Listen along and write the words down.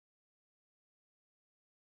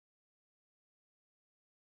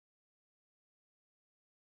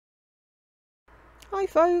Hi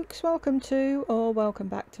folks, welcome to or welcome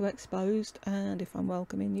back to Exposed, and if I'm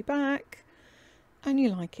welcoming you back and you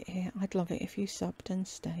like it here, I'd love it if you subbed and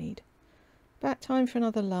stayed. About time for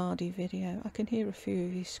another lardy video. I can hear a few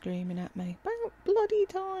of you screaming at me. About bloody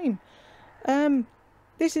time.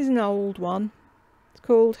 This is an old one. It's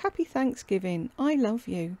called Happy Thanksgiving. I love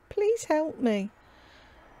you. Please help me.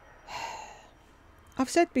 I've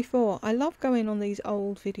said before, I love going on these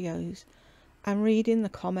old videos and reading the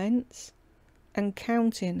comments and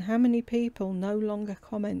counting how many people no longer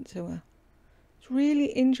comment to her. It's really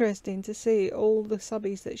interesting to see all the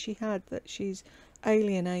subbies that she had that she's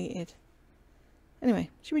alienated. Anyway,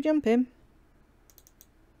 should we jump in?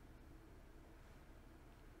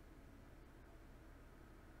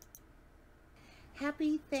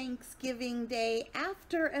 Happy Thanksgiving Day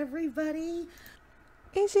after, everybody.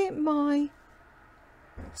 Is it my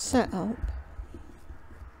setup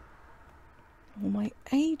or my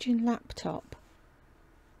aging laptop?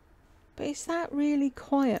 But is that really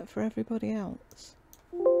quiet for everybody else?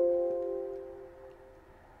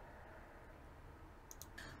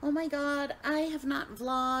 Oh my god, I have not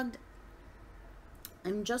vlogged.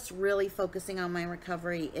 I'm just really focusing on my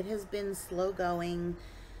recovery. It has been slow going.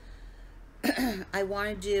 I want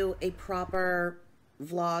to do a proper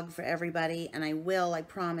vlog for everybody, and I will, I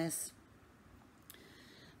promise.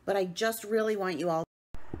 But I just really want you all.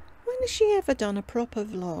 When has she ever done a proper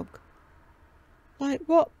vlog? Like,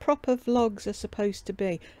 what proper vlogs are supposed to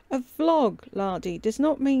be? A vlog, Lardy, does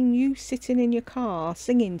not mean you sitting in your car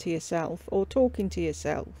singing to yourself or talking to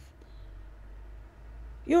yourself.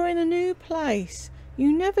 You're in a new place.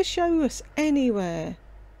 You never show us anywhere.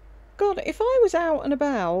 God, if I was out and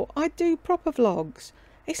about, I'd do proper vlogs.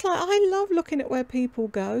 It's like, I love looking at where people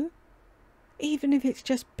go. Even if it's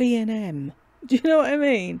just B&M. Do you know what I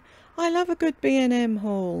mean? I love a good B&M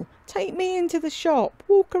haul. Take me into the shop.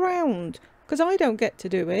 Walk around. Because I don't get to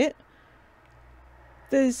do it.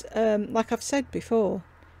 There's, like I've said before,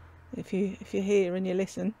 if you're here and you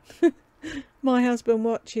listen, my husband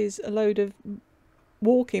watches a load of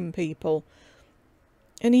walking people,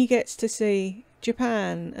 and he gets to see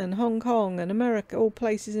Japan and Hong Kong and America, all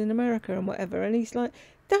places in America and whatever, and he's like,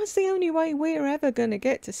 that's the only way we're ever going to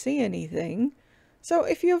get to see anything. So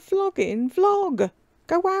if you're vlogging, vlog.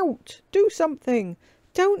 Go out. Do something.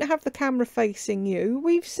 Don't have the camera facing you.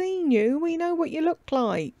 We've seen you. We know what you look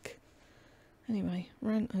like. Anyway,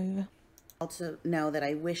 rant over. Also know that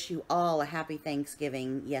I wish you all a happy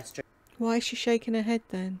Thanksgiving yesterday. Why is she shaking her head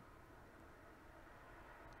then?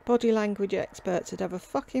 Body language experts would have a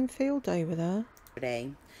fucking field day with her.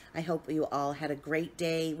 I hope you all had a great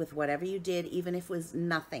day with whatever you did, even if it was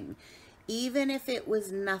nothing. Even if it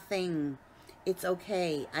was nothing. It's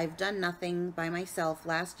okay. I've done nothing by myself.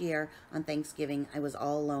 Last year on Thanksgiving, I was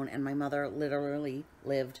all alone, and my mother literally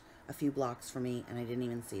lived a few blocks from me, and I didn't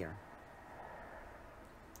even see her.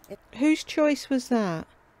 Whose choice was that?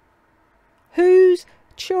 Whose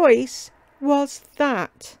choice was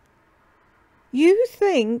that? You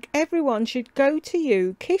think everyone should go to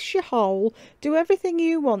you, kiss your hole, do everything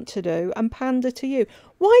you want to do, and pander to you.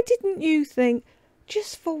 Why didn't you think,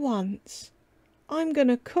 just for once, I'm going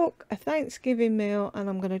to cook a Thanksgiving meal and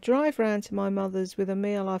I'm going to drive round to my mother's with a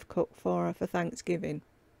meal I've cooked for her for Thanksgiving?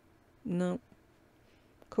 No,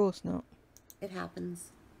 of course not. It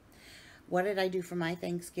happens. What did I do for my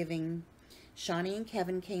Thanksgiving? Shawnee and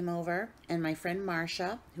Kevin came over, and my friend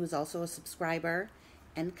Marsha, who is also a subscriber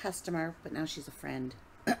and customer, but now she's a friend.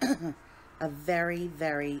 A very,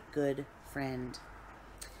 very good friend.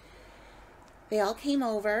 They all came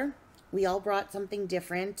over. We all brought something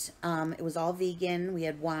different. It was all vegan. We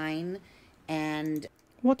had wine and...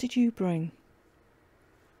 What did you bring?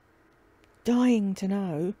 Dying to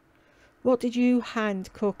know. What did you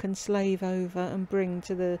hand cook and slave over and bring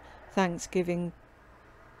to the Thanksgiving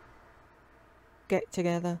get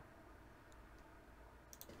together?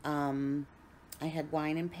 I had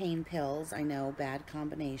wine and pain pills. I know, bad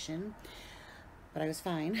combination, but I was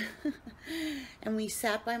fine. And we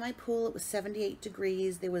sat by my pool. It was 78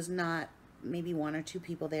 degrees. There was not maybe one or two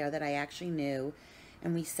people there that I actually knew.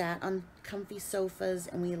 And we sat on comfy sofas,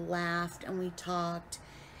 and we laughed, and we talked,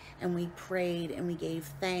 and we prayed, and we gave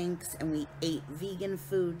thanks, and we ate vegan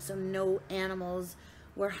food, so no animals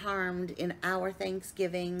were harmed in our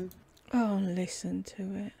Thanksgiving. Oh, listen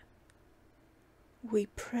to it. We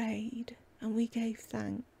prayed and we gave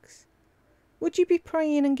thanks. Would you be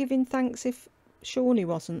praying and giving thanks if Shawnee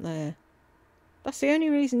wasn't there? That's the only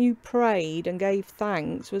reason you prayed and gave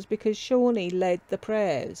thanks, was because Shawnee led the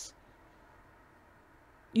prayers.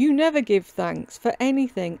 You never give thanks for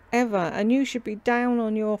anything, ever, and you should be down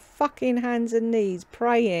on your fucking hands and knees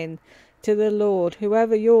praying to the Lord,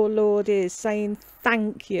 whoever your Lord is, saying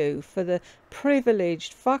thank you for the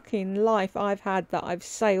privileged fucking life I've had that I've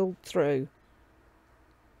sailed through.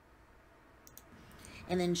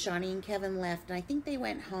 And then Shawnee and Kevin left, and I think they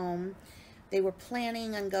went home. They were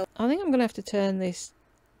planning on going. I think I'm going to have to turn this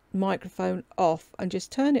microphone off and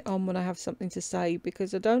just turn it on when I have something to say,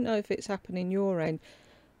 because I don't know if it's happening your end,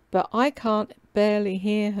 but I can't barely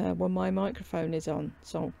hear her when my microphone is on.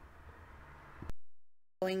 So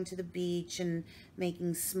Going to the beach and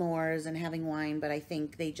making s'mores and having wine, but I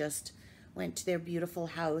think they just went to their beautiful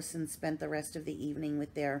house and spent the rest of the evening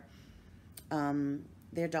with their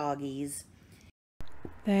doggies.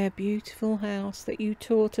 their beautiful house that you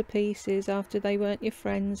tore to pieces after they weren't your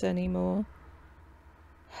friends anymore.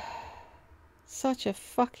 Such a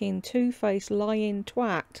fucking two-faced lying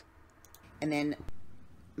twat. And then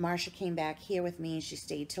Marcia came back here with me. She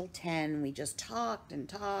stayed till 10. We just talked and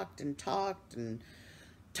talked and talked and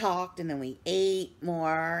talked, and then we ate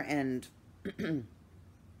more, and it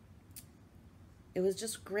was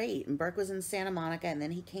just great. And Burke was in Santa Monica, and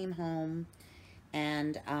then he came home,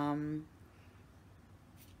 and then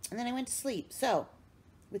I went to sleep. So,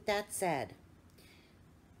 with that said,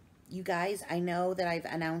 you guys, I know that I've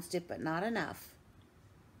announced it, but not enough.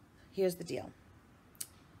 Here's the deal.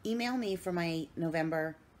 Email me for my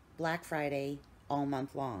November Black Friday all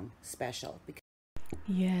month long special.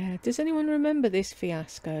 Yeah, does anyone remember this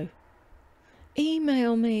fiasco?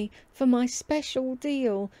 Email me for my special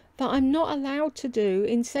deal that I'm not allowed to do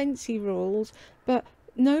in Sensi rules, but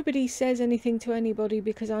nobody says anything to anybody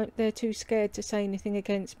because they're too scared to say anything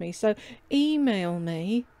against me. So email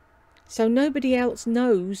me so nobody else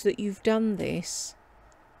knows that you've done this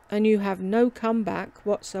and you have no comeback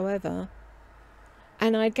whatsoever.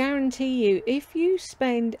 And I guarantee you, if you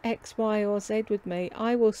spend X, Y or Z with me,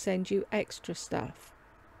 I will send you extra stuff.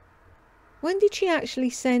 When did she actually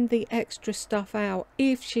send the extra stuff out,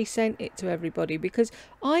 if she sent it to everybody? Because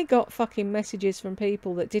I got fucking messages from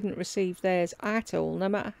people that didn't receive theirs at all, no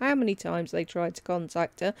matter how many times they tried to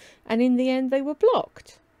contact her, and in the end they were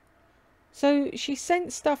blocked. So she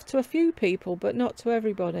sent stuff to a few people, but not to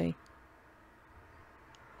everybody.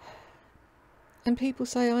 And people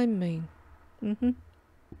say I'm mean.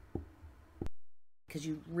 Because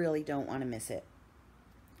you really don't want to miss it.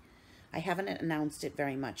 I haven't announced it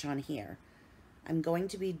very much on here. I'm going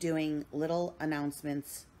to be doing little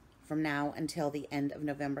announcements from now until the end of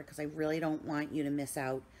November, because I really don't want you to miss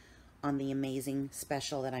out on the amazing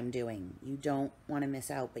special that I'm doing. You don't want to miss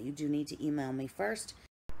out, but you do need to email me first.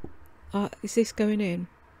 Is this going in?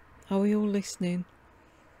 Are we all listening?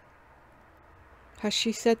 Has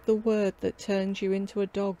she said the word that turns you into a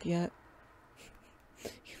dog yet?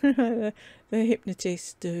 The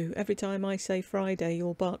hypnotists do. Every time I say Friday,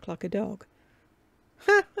 you'll bark like a dog.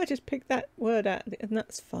 Ha! I just picked that word out, and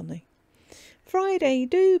that's funny. Friday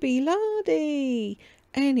do be lardy.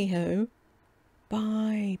 Anyhow,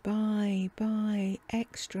 bye,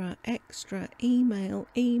 extra, email,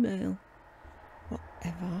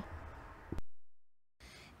 whatever.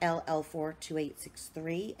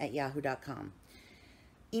 ll42863@yahoo.com.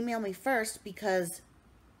 Email me first, because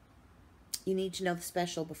you need to know the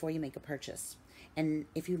special before you make a purchase. And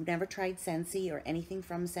if you've never tried Sensi or anything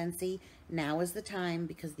from Sensi, now is the time,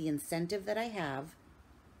 because the incentive that I have,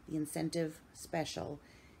 the incentive special,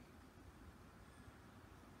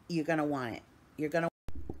 you're going to want it. You're going to.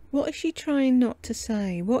 What is she trying not to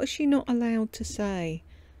say? What is she not allowed to say?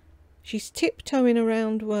 She's tiptoeing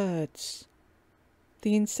around words.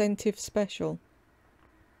 The incentive special.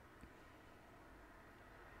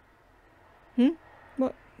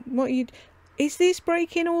 What you... Is this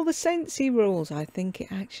breaking all the Sensi rules? I think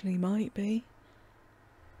it actually might be.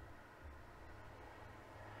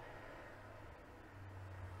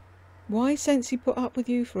 Why Sensi put up with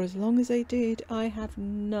you for as long as they did, I have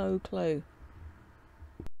no clue.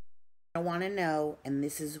 I want to know, and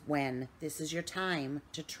this is your time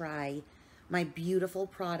to try my beautiful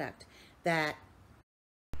product. My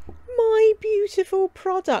beautiful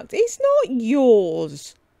product? It's not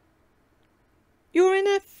yours. You're in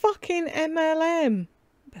a fucking MLM.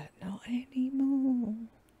 But not anymore.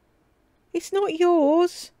 It's not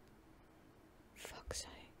yours. Fuck's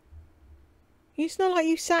sake. It's not like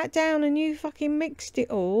you sat down and you fucking mixed it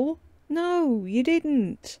all. No, you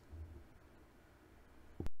didn't.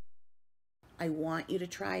 I want you to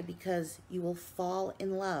try, because you will fall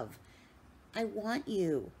in love. I want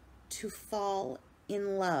you to fall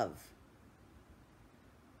in love.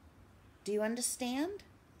 Do you understand?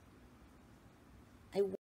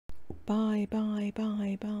 Bye. I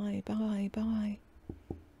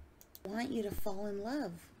want you to fall in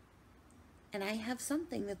love. And I have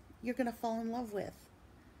something that you're going to fall in love with.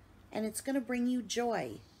 and it's going to bring you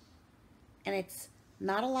joy. And it's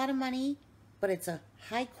not a lot of money, but it's a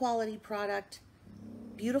high quality product,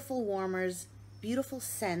 beautiful warmers, beautiful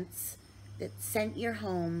scents that scent your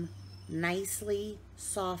home nicely,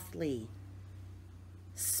 softly,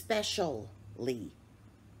 specially.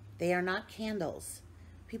 They are not candles.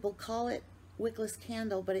 People call it wickless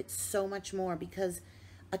candle, but it's so much more, because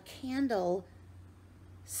a candle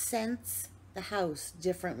scents the house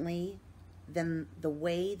differently than the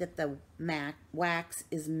way that the wax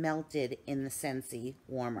is melted in the Scentsy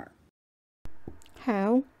warmer.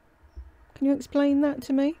 How? Can you explain that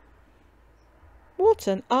to me? What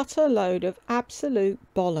an utter load of absolute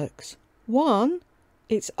bollocks. 1,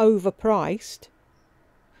 it's overpriced.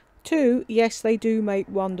 2, yes, they do make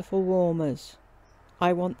wonderful warmers.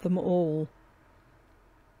 I want them all.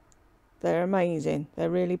 They're amazing.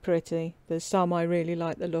 They're really pretty. There's some I really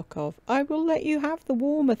like the look of. I will let you have the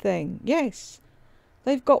warmer thing. Yes.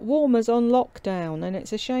 They've got warmers on lockdown, and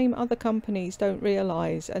it's a shame other companies don't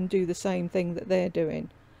realise and do the same thing that they're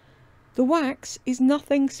doing. The wax is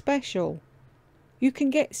nothing special. You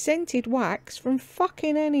can get scented wax from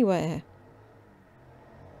fucking anywhere.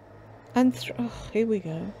 And oh, here we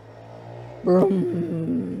go.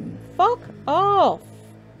 Brum. Fuck off,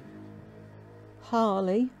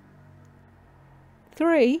 Harley.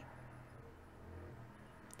 3,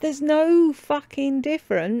 there's no fucking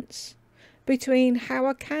difference between how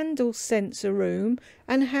a candle scents a room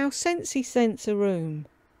and how Scentsy scents a room.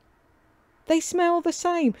 They smell the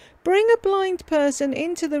same. Bring a blind person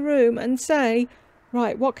into the room and say,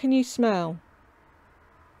 right, what can you smell?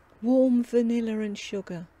 Warm vanilla and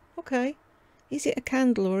sugar. Okay. Is it a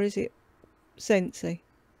candle or is it Scentsy?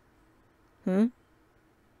 Huh?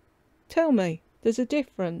 Tell me. There's a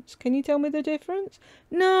difference. Can you tell me the difference?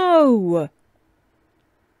 No!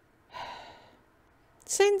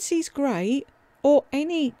 Scentsy's great, or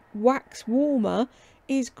any wax warmer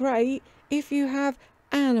is great if you have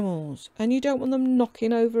animals and you don't want them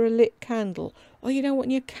knocking over a lit candle, or you don't want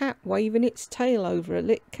your cat waving its tail over a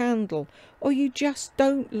lit candle, or you just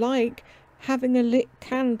don't like having a lit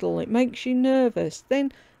candle, it makes you nervous.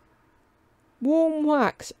 Then warm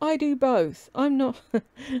wax. I do both. I'm not...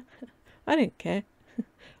 I don't care.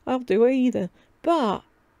 I'll do either. But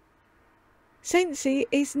Scentsy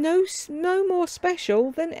is no more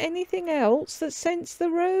special than anything else that scents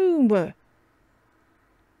the room.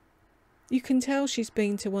 You can tell she's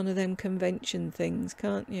been to one of them convention things,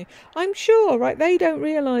 can't you? I'm sure, right? They don't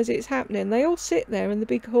realise it's happening. They all sit there in the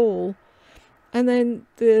big hall, and then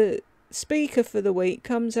the speaker for the week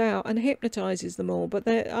comes out and hypnotises them all, but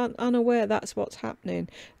they're unaware that's what's happening.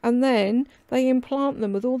 And then they implant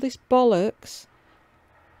them with all this bollocks,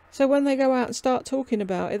 so when they go out and start talking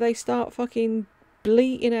about it, they start fucking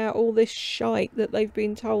bleating out all this shite that they've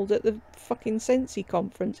been told at the fucking Scentsy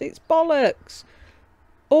conference. It's bollocks.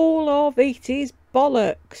 All of it is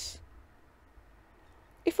bollocks.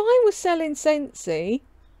 If I was selling Scentsy,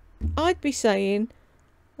 I'd be saying,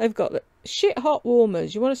 they've got shit hot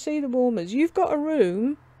warmers. You want to see the warmers? You've got a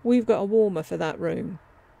room, we've got a warmer for that room.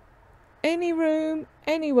 Any room,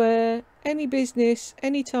 anywhere, any business,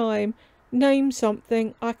 any time, name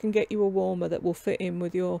something, I can get you a warmer that will fit in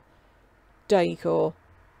with your decor.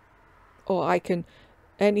 Or I can,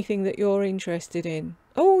 anything that you're interested in.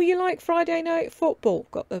 Oh, you like Friday night football?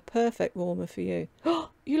 Got the perfect warmer for you. Oh,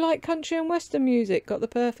 you like country and western music? Got the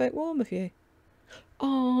perfect warmer for you.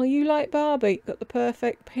 Oh, you like Barbie? Got the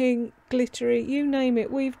perfect pink, glittery, you name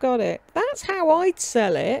it, we've got it. That's how I'd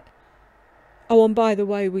sell it. Oh, and by the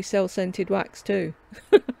way, we sell scented wax too.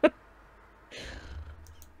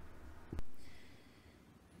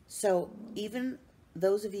 So even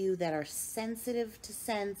those of you that are sensitive to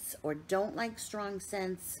scents or don't like strong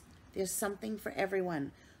scents, there's something for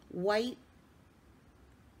everyone. White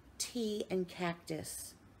tea and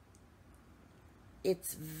cactus.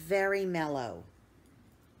 It's very mellow,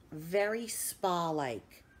 very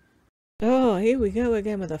spa-like. Oh, here we go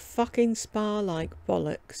again with a fucking spa-like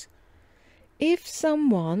bollocks. If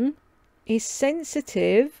someone is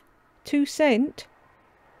sensitive to scent,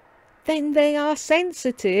 then they are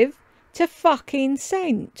sensitive to fucking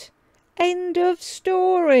scent. End of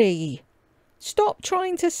story. Stop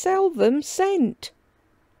trying to sell them scent.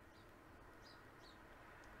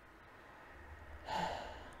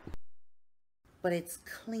 But it's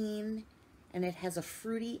clean and it has a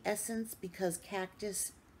fruity essence because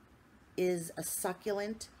cactus is a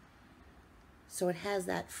succulent. So it has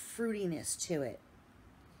that fruitiness to it.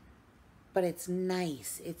 But it's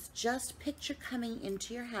nice. It's just picture coming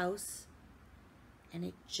into your house and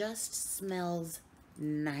it just smells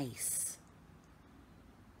nice.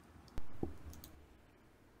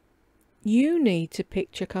 You need to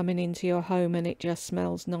picture coming into your home and it just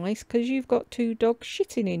smells nice because you've got 2 dogs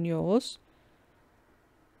shitting in yours.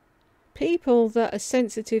 People that are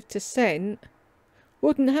sensitive to scent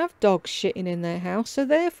wouldn't have dogs shitting in their house, so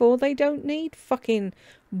therefore they don't need fucking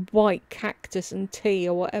white cactus and tea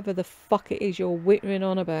or whatever the fuck it is you're whittering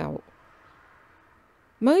on about.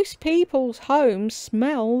 Most people's homes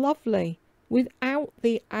smell lovely without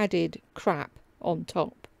the added crap on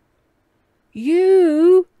top.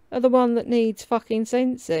 You are the one that needs fucking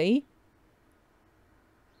Scentsy.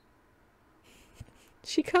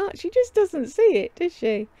 She just doesn't see it, does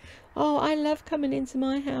she? Oh, I love coming into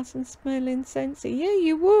my house and smelling Scentsy. Yeah,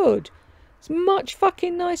 you would. It's much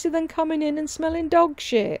fucking nicer than coming in and smelling dog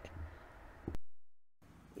shit.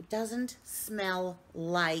 It doesn't smell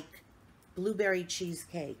like blueberry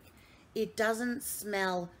cheesecake. It doesn't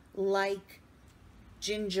smell like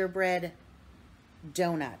gingerbread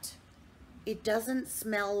donut. It doesn't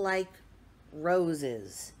smell like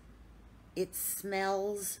roses. It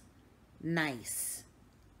smells nice.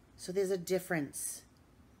 So there's a difference.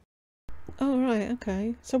 Oh, right,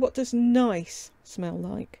 okay. So what does nice smell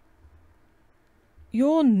like?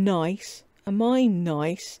 Your nice and my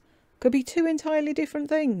nice could be 2 entirely different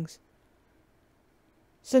things.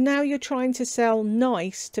 So now you're trying to sell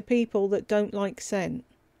nice to people that don't like scent.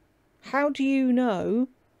 How do you know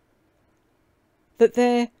that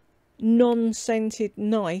their non-scented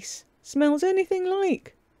nice smells anything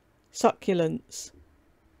like succulents?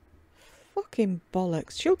 Fucking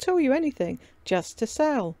bollocks. She'll tell you anything just to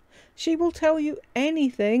sell. She will tell you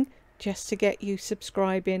anything just to get you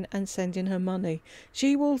subscribing and sending her money.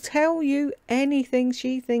 She will tell you anything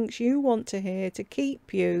she thinks you want to hear to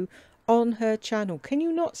keep you on her channel. Can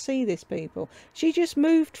you not see this, people? She just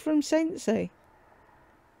moved from Scentsy.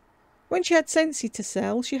 When she had Scentsy to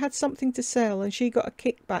sell, she had something to sell and she got a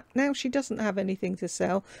kickback. Now she doesn't have anything to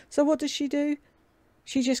sell. So what does she do?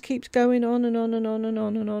 She just keeps going on and on and on and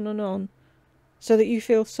on and on and on so that you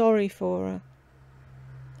feel sorry for her.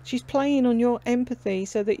 She's playing on your empathy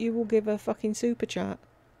so that you will give her fucking super chat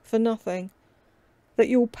for nothing. That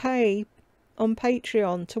you'll pay on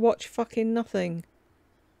Patreon to watch fucking nothing.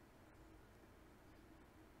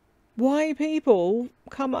 Why people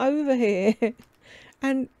come over here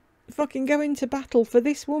and fucking go into battle for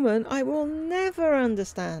this woman, I will never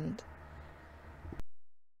understand.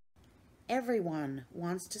 Everyone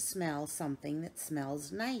wants to smell something that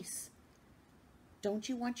smells nice. Don't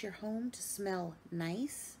you want your home to smell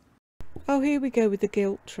nice? Oh, here we go with the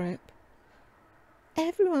guilt trip.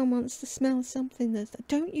 Everyone wants to smell something that's...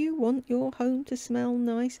 Don't you want your home to smell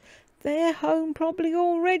nice? Their home probably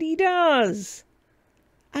already does.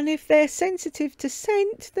 And if they're sensitive to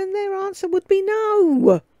scent, then their answer would be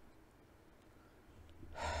no.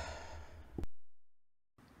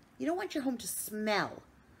 You don't want your home to smell.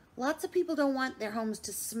 Lots of people don't want their homes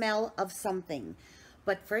to smell of something.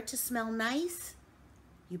 But for it to smell nice,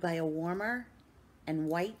 you buy a warmer and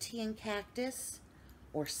white tea and cactus,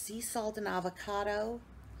 or sea salt and avocado,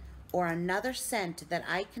 or another scent that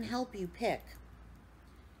I can help you pick,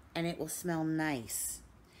 and it will smell nice.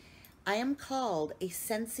 I am called a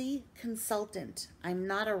Scentsy consultant. I'm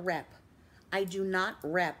not a rep. I do not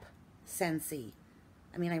rep Scentsy.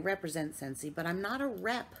 I mean, I represent Scentsy, but I'm not a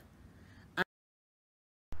rep.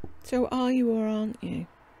 So are you or aren't you?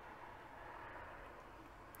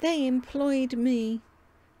 They employed me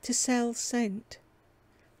to sell scent.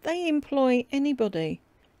 They employ anybody.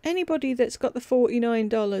 Anybody that's got the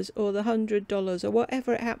 $49 or the $100 or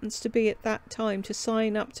whatever it happens to be at that time to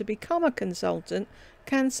sign up to become a consultant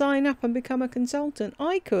can sign up and become a consultant.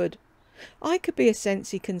 I could be a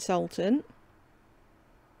Scentsy consultant.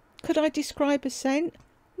 Could I describe a scent?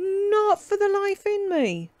 Not for the life in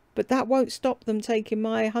me. But that won't stop them taking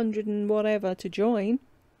my 100 and whatever to join.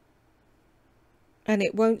 And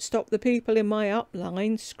it won't stop the people in my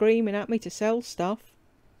upline screaming at me to sell stuff.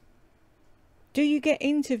 Do you get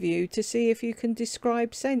interviewed to see if you can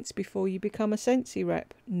describe scents before you become a Scentsy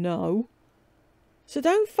rep? No. So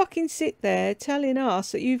don't fucking sit there telling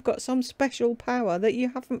us that you've got some special power that you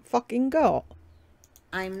haven't fucking got.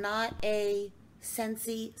 I'm not a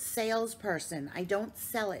Scentsy salesperson. I don't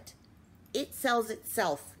sell it. It sells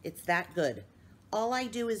itself. It's that good. All I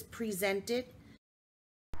do is present it.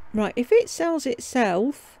 Right, if it sells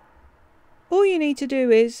itself, all you need to do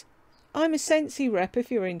is, I'm a Scentsy rep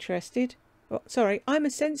if you're interested. Oh, sorry, I'm a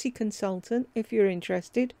Scentsy consultant if you're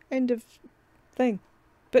interested. End of thing.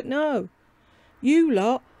 But no, you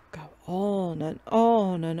lot go on and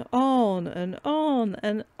on and on and on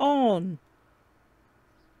and on.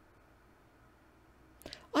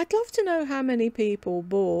 I'd love to know how many people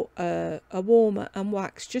bought a warmer and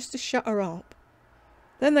wax just to shut her up.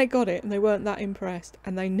 Then they got it and they weren't that impressed,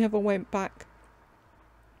 and they never went back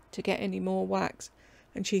to get any more wax,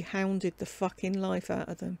 and she hounded the fucking life out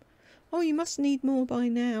of them. Oh, you must need more by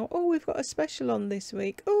now. Oh, we've got a special on this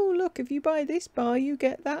week. Oh, look, if you buy this bar, you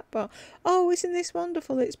get that bar. Oh, isn't this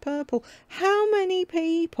wonderful? It's purple. How many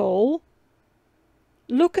people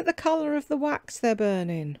look at the colour of the wax they're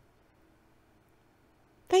burning?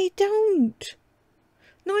 They don't.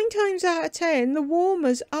 9 times out of 10, the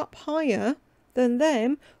warmer's up higher than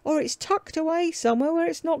them, or it's tucked away somewhere where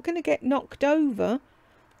it's not going to get knocked over.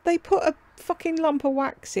 They put a fucking lump of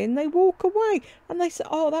wax in, they walk away, and they say,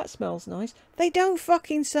 oh, that smells nice. They don't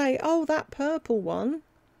fucking say, oh, that purple one,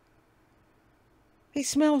 it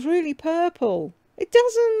smells really purple. It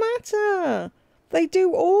doesn't matter. They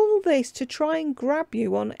do all this to try and grab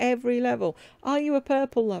you on every level. Are you a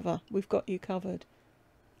purple lover? We've got you covered.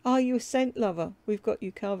 Are you a scent lover? We've got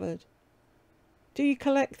you covered. Do you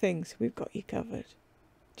collect things? We've got you covered.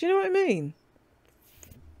 Do you know what I mean?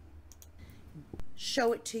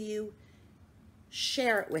 Show it to you,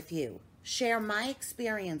 share it with you, share my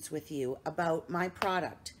experience with you about my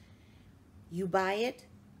product. You buy it,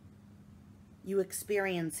 you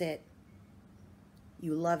experience it,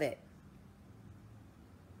 you love it.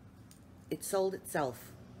 It sold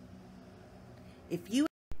itself. If you...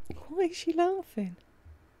 Why is she laughing?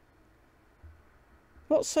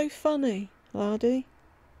 What's so funny, laddie?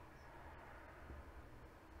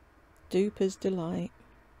 Duper's delight.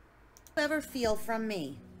 Ever feel from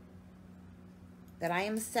me that I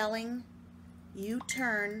am selling, you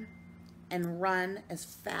turn and run as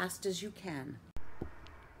fast as you can.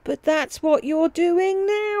 But that's what you're doing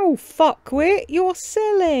now, fuckwit. You're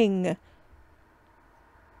selling.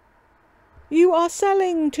 You are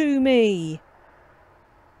selling to me.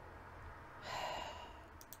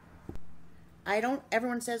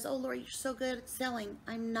 Everyone says, oh, Lori, you're so good at selling.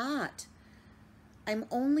 I'm not. I'm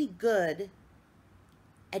only good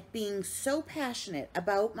at being so passionate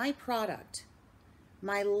about my product,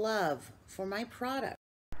 my love for my product.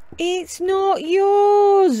 It's not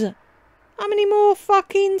yours. How many more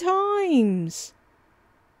fucking times?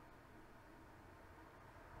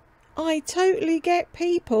 I totally get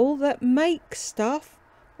people that make stuff,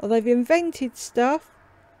 or they've invented stuff,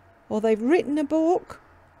 or they've written a book,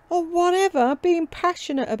 or whatever, being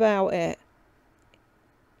passionate about it.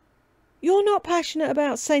 You're not passionate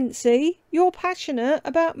about Scentsy. You're passionate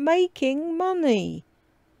about making money.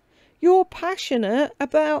 You're passionate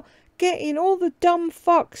about getting all the dumb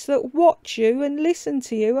fucks that watch you and listen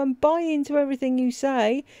to you and buy into everything you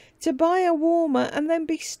say to buy a warmer and then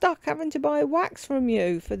be stuck having to buy wax from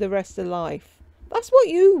you for the rest of life. That's what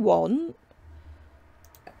you want.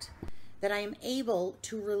 That I am able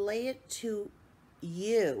to relay it to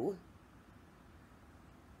you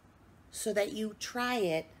so that you try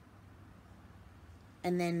it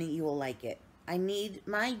and then you will like it.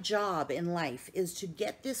 My job in life is to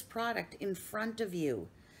get this product in front of you,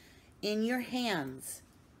 in your hands,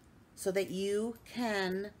 so that you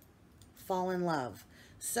can fall in love.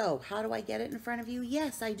 So how do I get it in front of you?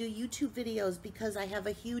 Yes, I do YouTube videos because I have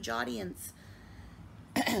a huge audience.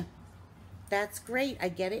 That's great. I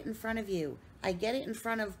get it in front of you. I get it in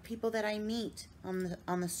front of people that I meet on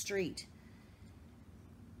the street.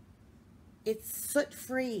 It's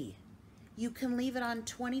soot-free. You can leave it on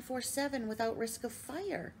 24/7 without risk of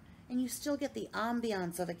fire, and you still get the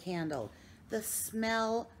ambiance of a candle, the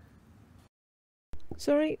smell.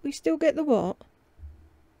 Sorry, we still get the what?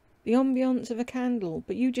 The ambiance of a candle,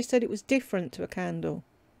 but you just said it was different to a candle.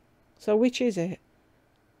 So which is it?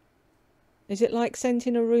 Is it like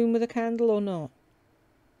scenting a room with a candle or not?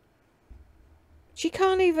 She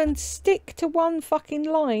can't even stick to one fucking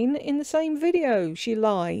line in the same video. She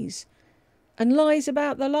lies. And lies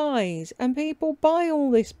about the lies. And people buy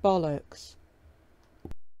all this bollocks.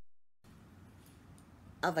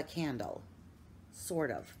 Of a candle.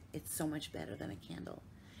 Sort of. It's so much better than a candle.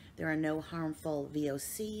 There are no harmful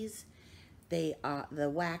VOCs. The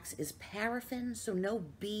wax is paraffin, so no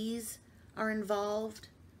bees are involved.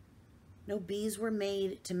 No bees were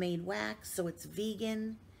made to make wax, so it's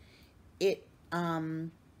vegan. It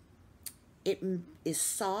is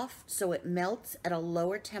soft, so it melts at a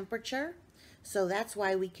lower temperature. So that's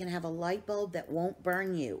why we can have a light bulb that won't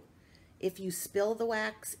burn you. If you spill the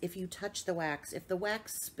wax, if you touch the wax, if the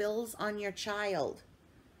wax spills on your child.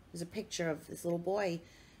 There's a picture of this little boy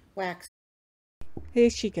wax.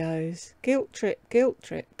 Here she goes. Guilt trip, guilt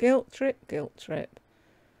trip, guilt trip, guilt trip.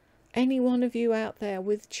 Any one of you out there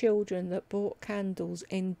with children that bought candles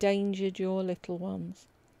endangered your little ones.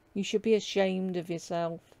 You should be ashamed of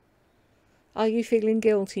yourself. Are you feeling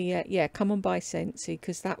guilty yet? Yeah, come and buy Scentsy,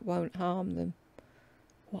 because that won't harm them.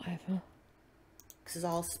 Whatever. wax is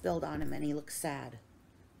all spilled on him and he looks sad.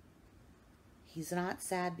 He's not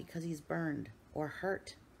sad because he's burned or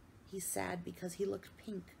hurt. He's sad because he looked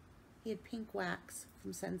pink. He had pink wax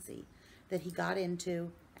from Scentsy that he got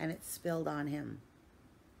into and it spilled on him.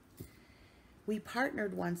 We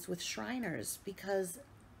partnered once with Shriners because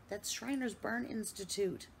that's Shriners Burn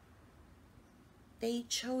Institute. They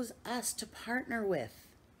chose us to partner with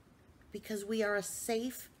because we are a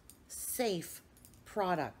safe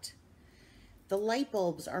product. The light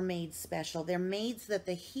bulbs are made special. They're made so that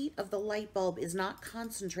the heat of the light bulb is not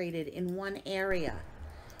concentrated in one area.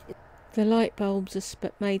 The light bulbs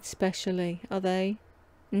are made specially, are they?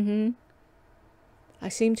 Mm-hmm. I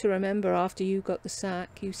seem to remember after you got the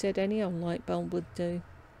sack, you said any old light bulb would do.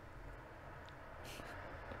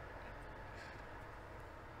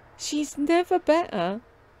 She's never better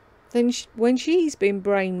than when she's been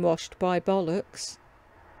brainwashed by bollocks.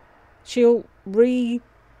 She'll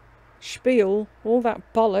spiel all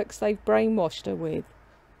that bollocks they've brainwashed her with,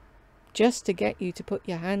 just to get you to put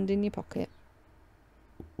your hand in your pocket.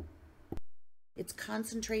 It's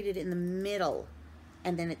concentrated in the middle,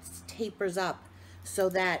 and then it tapers up, so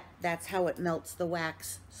that's how it melts the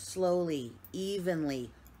wax slowly, evenly,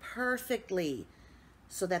 perfectly,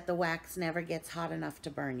 so that the wax never gets hot enough to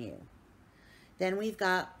burn you. Then we've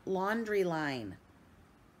got laundry line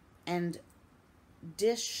and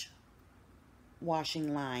dish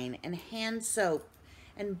washing line and hand soap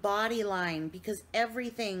and body line, because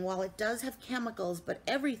everything, while it does have chemicals, but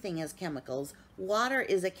everything has chemicals. Water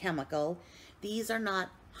is a chemical. These are not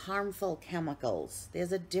harmful chemicals.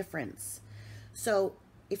 There's a difference. So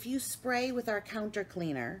if you spray with our counter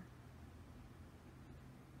cleaner,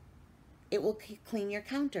 it will clean your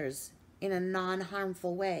counters in a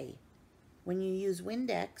non-harmful way. When you use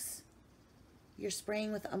Windex, you're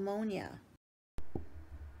spraying with ammonia.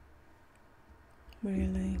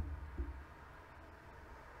 Really?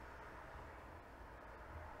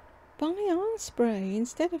 Buy our spray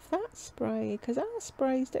instead of that spray, because our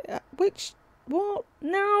spray's... What?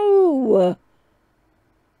 No!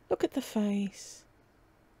 Look at the face.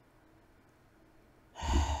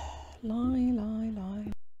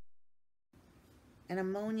 Lie. And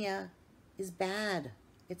ammonia is bad.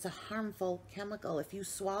 It's a harmful chemical. If you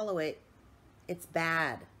swallow it, it's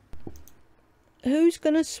bad. Who's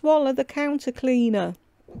going to swallow the counter cleaner?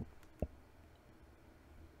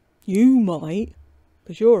 You might,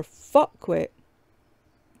 because you're a fuckwit.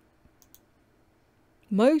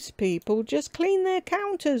 Most people just clean their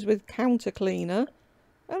counters with counter cleaner,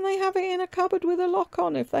 and they have it in a cupboard with a lock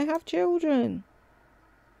on if they have children.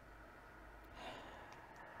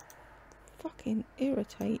 Fucking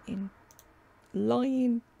irritating.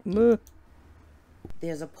 Lying. Meh.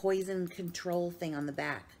 There's a poison control thing on the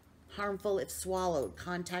back. Harmful if swallowed.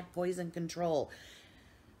 Contact poison control.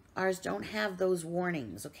 Ours don't have those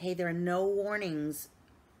warnings, okay? There are no warnings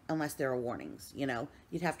unless there are warnings, you know?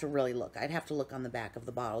 You'd have to really look. I'd have to look on the back of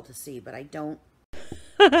the bottle to see, but I don't.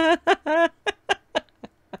 There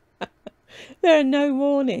are no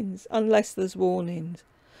warnings unless there's warnings.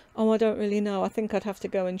 Oh, I don't really know. I think I'd have to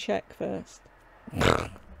go and check first.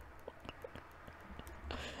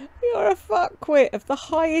 You're a fuckwit of the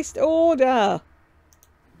highest order.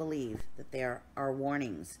 Believe that there are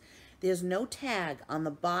warnings. There's no tag on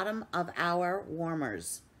the bottom of our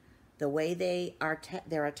warmers. The way they are,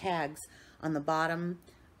 there are tags on the bottom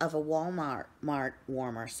of a Walmart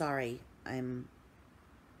warmer. Sorry, I'm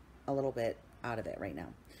a little bit out of it right now.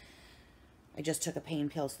 I just took a pain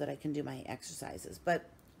pill so that I can do my exercises. But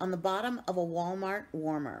on the bottom of a Walmart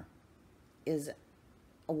warmer is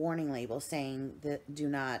a warning label saying that do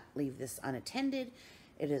not leave this unattended.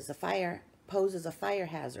 It is poses a fire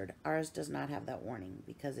hazard. Ours does not have that warning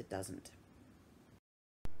because it doesn't.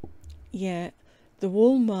 Yeah, the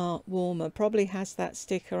Walmart warmer probably has that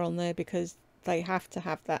sticker on there because they have to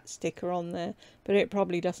have that sticker on there, but it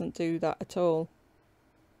probably doesn't do that at all.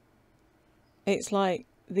 It's like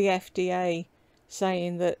the FDA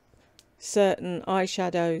saying that certain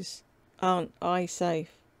eyeshadows aren't eye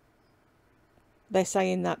safe. They're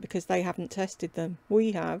saying that because they haven't tested them.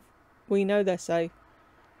 We have. We know they're safe.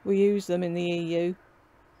 We use them in the EU.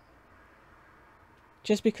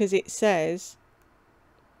 Just because it says...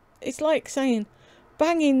 It's like saying,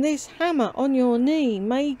 banging this hammer on your knee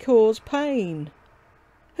may cause pain.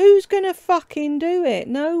 Who's gonna fucking do it?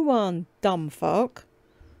 No one, dumb fuck.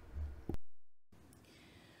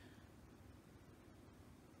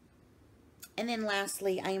 And then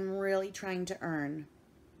lastly, I am really trying to earn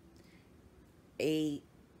a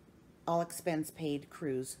all expense paid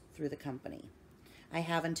cruise through the company. I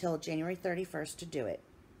have until January 31st to do it.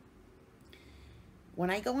 When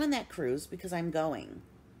I go on that cruise, because I'm going,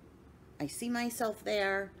 I see myself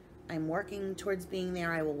there. I'm working towards being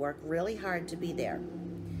there. I will work really hard to be there.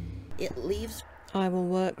 It leaves... I will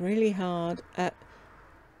work really hard at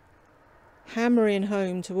hammering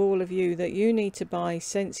home to all of you that you need to buy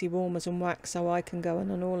Scentsy warmers and wax so I can go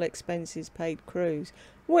on an all expenses paid cruise,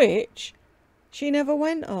 which she never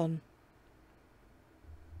went on.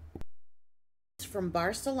 It's from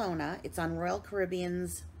Barcelona. It's on Royal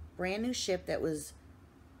Caribbean's brand new ship that was,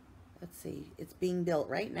 let's see, it's being built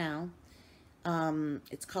right now.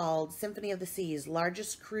 It's called Symphony of the Seas,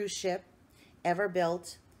 largest cruise ship ever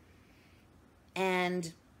built.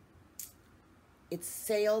 And it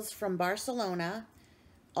sails from Barcelona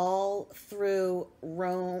all through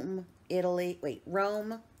Rome, Italy,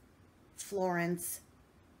 Rome, Florence,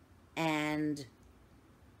 and,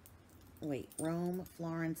 Rome,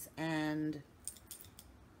 Florence, and,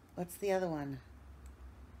 what's the other one?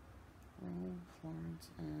 Rome, Florence,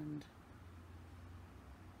 and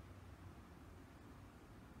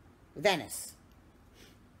Venice.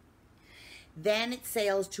 Then it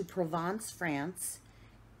sails to Provence, France,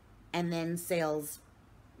 and then sails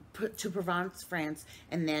to Provence, France,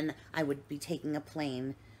 and then I would be taking a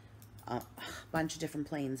plane, a bunch of different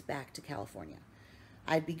planes back to California.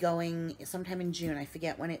 I'd be going sometime in June. I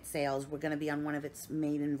forget when it sails. We're going to be on one of its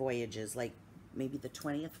maiden voyages, like maybe the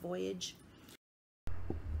 20th voyage.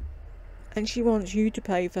 And she wants you to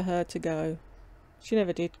pay for her to go. She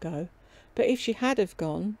never did go. But if she had have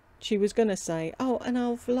gone, she was going to say, oh, and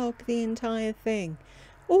I'll vlog the entire thing.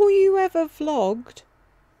 All you ever vlogged,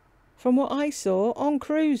 from what I saw on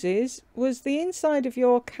cruises, was the inside of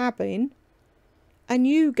your cabin and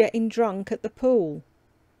you getting drunk at the pool.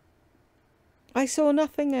 I saw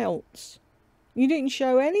nothing else. You didn't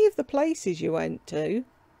show any of the places you went to.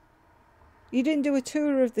 You didn't do a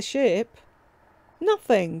tour of the ship.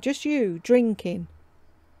 Nothing. Just you drinking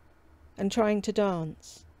and trying to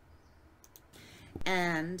dance.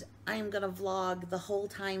 And I'm going to vlog the whole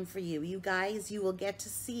time for you. You guys, you will get to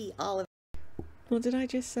see all of What did I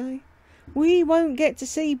just say? We won't get to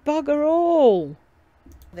see bugger all.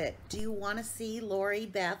 it. Do you want to see Lori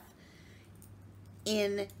Beth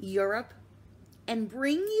in Europe? And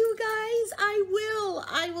bring you guys?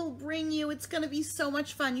 I will bring you. It's going to be so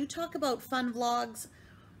much fun. You talk about fun vlogs.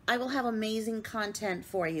 I will have amazing content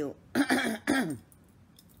for you. I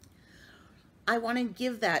want to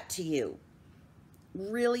give that to you.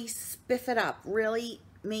 Really spiff it up. Really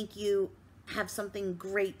make you have something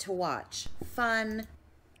great to watch. Fun.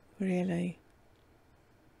 Really?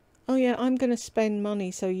 Oh yeah, I'm going to spend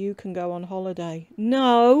money so you can go on holiday.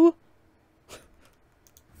 No!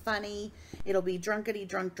 Funny. It'll be drunkety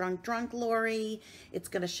drunk Lori. It's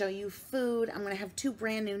going to show you food. I'm going to have 2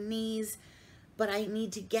 brand new knees, but I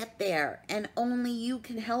need to get there, and only you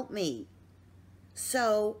can help me.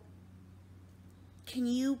 So can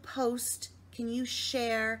you post? Can you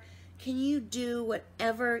share? Can you do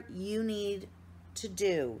whatever you need to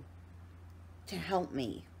do to help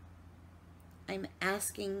me? I'm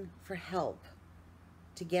asking for help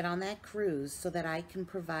to get on that cruise so that I can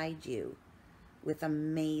provide you with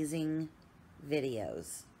amazing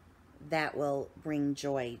videos that will bring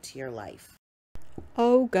joy to your life.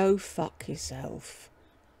 Oh, go fuck yourself.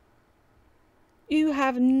 You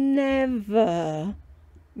have never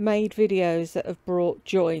made videos that have brought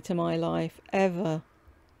joy to my life, ever.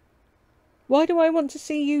 Why do I want to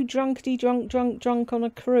see you drunkety drunk on a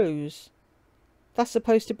cruise? That's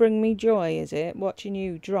supposed to bring me joy, is it? Watching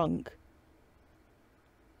you drunk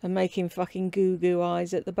and making fucking goo-goo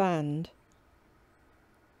eyes at the band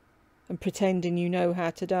and pretending you know how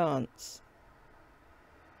to dance.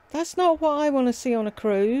 That's not what I want to see on a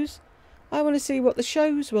cruise. I want to see what the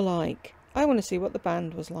shows were like. I want to see what the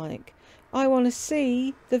band was like. I want to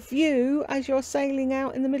see the view as you're sailing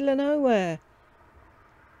out in the middle of nowhere.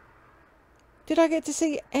 Did I get to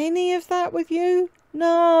see any of that with you?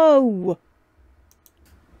 No!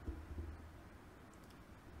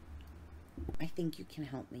 I think you can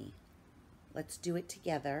help me. Let's do it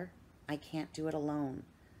together. I can't do it alone.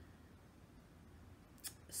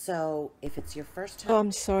 So, if it's your first time... Oh,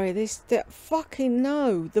 I'm sorry, fucking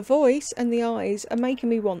no. The voice and the eyes are making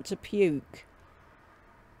me want to puke.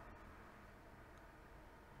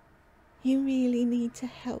 You really need to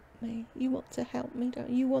help me. You want to help me, don't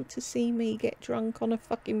you? You want to see me get drunk on a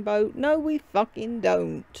fucking boat? No, we fucking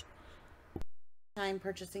don't. Time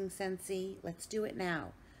purchasing Scentsy. Let's do it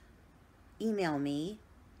now. Email me.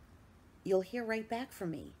 You'll hear right back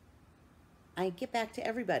from me. I get back to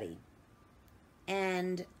everybody.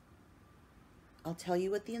 And I'll tell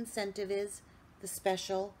you what the incentive is, the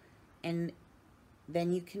special, and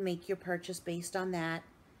then you can make your purchase based on that.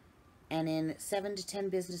 And in 7 to 10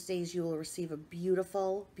 business days, you will receive a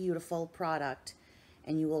beautiful, beautiful product.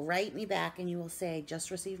 And you will write me back and you will say,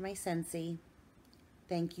 just received my Scentsy.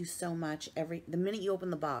 Thank you so much. The minute you open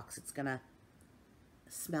the box, it's going to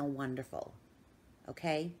smell wonderful.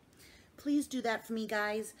 Okay? Please do that for me,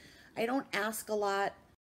 guys. I don't ask a lot.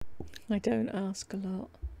 I don't ask a lot.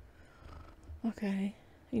 Okay,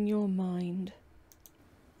 in your mind.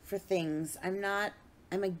 For things. I'm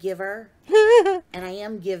a giver. And I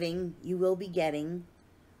am giving. You will be getting.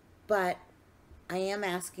 But I am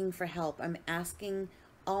asking for help. I'm asking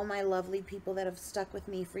all my lovely people that have stuck with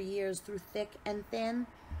me for years through thick and thin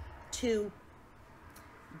to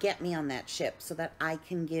get me on that ship so that I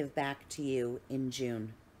can give back to you in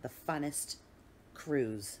June. The funnest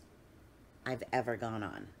cruise I've ever gone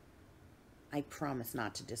on. I promise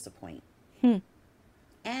not to disappoint.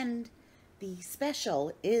 And the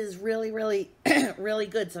special is really, really, really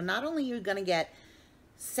good. So not only are you going to get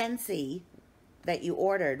Scentsy that you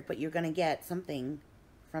ordered, but you're going to get something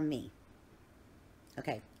from me.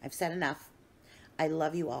 Okay, I've said enough. I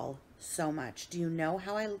love you all so much. Do you know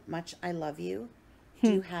how much I love you?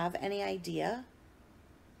 Do you have any idea?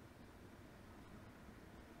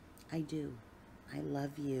 I do. I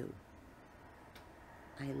love you.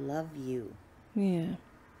 I love you. Yeah.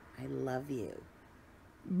 I love you.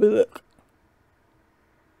 Blech.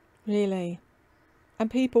 Really?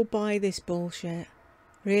 And people buy this bullshit?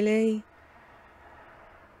 Really?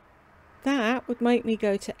 That would make me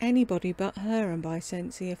go to anybody but her and buy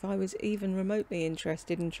Scentsy if I was even remotely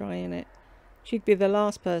interested in trying it. She'd be the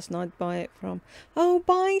last person I'd buy it from. Oh,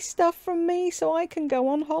 buy stuff from me so I can go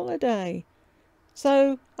on holiday.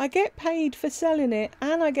 So I get paid for selling it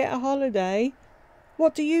and I get a holiday.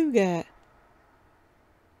 What do you get?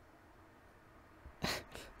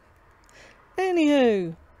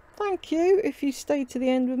 Anywho, thank you if you stayed to the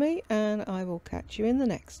end with me, and I will catch you in the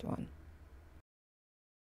next one.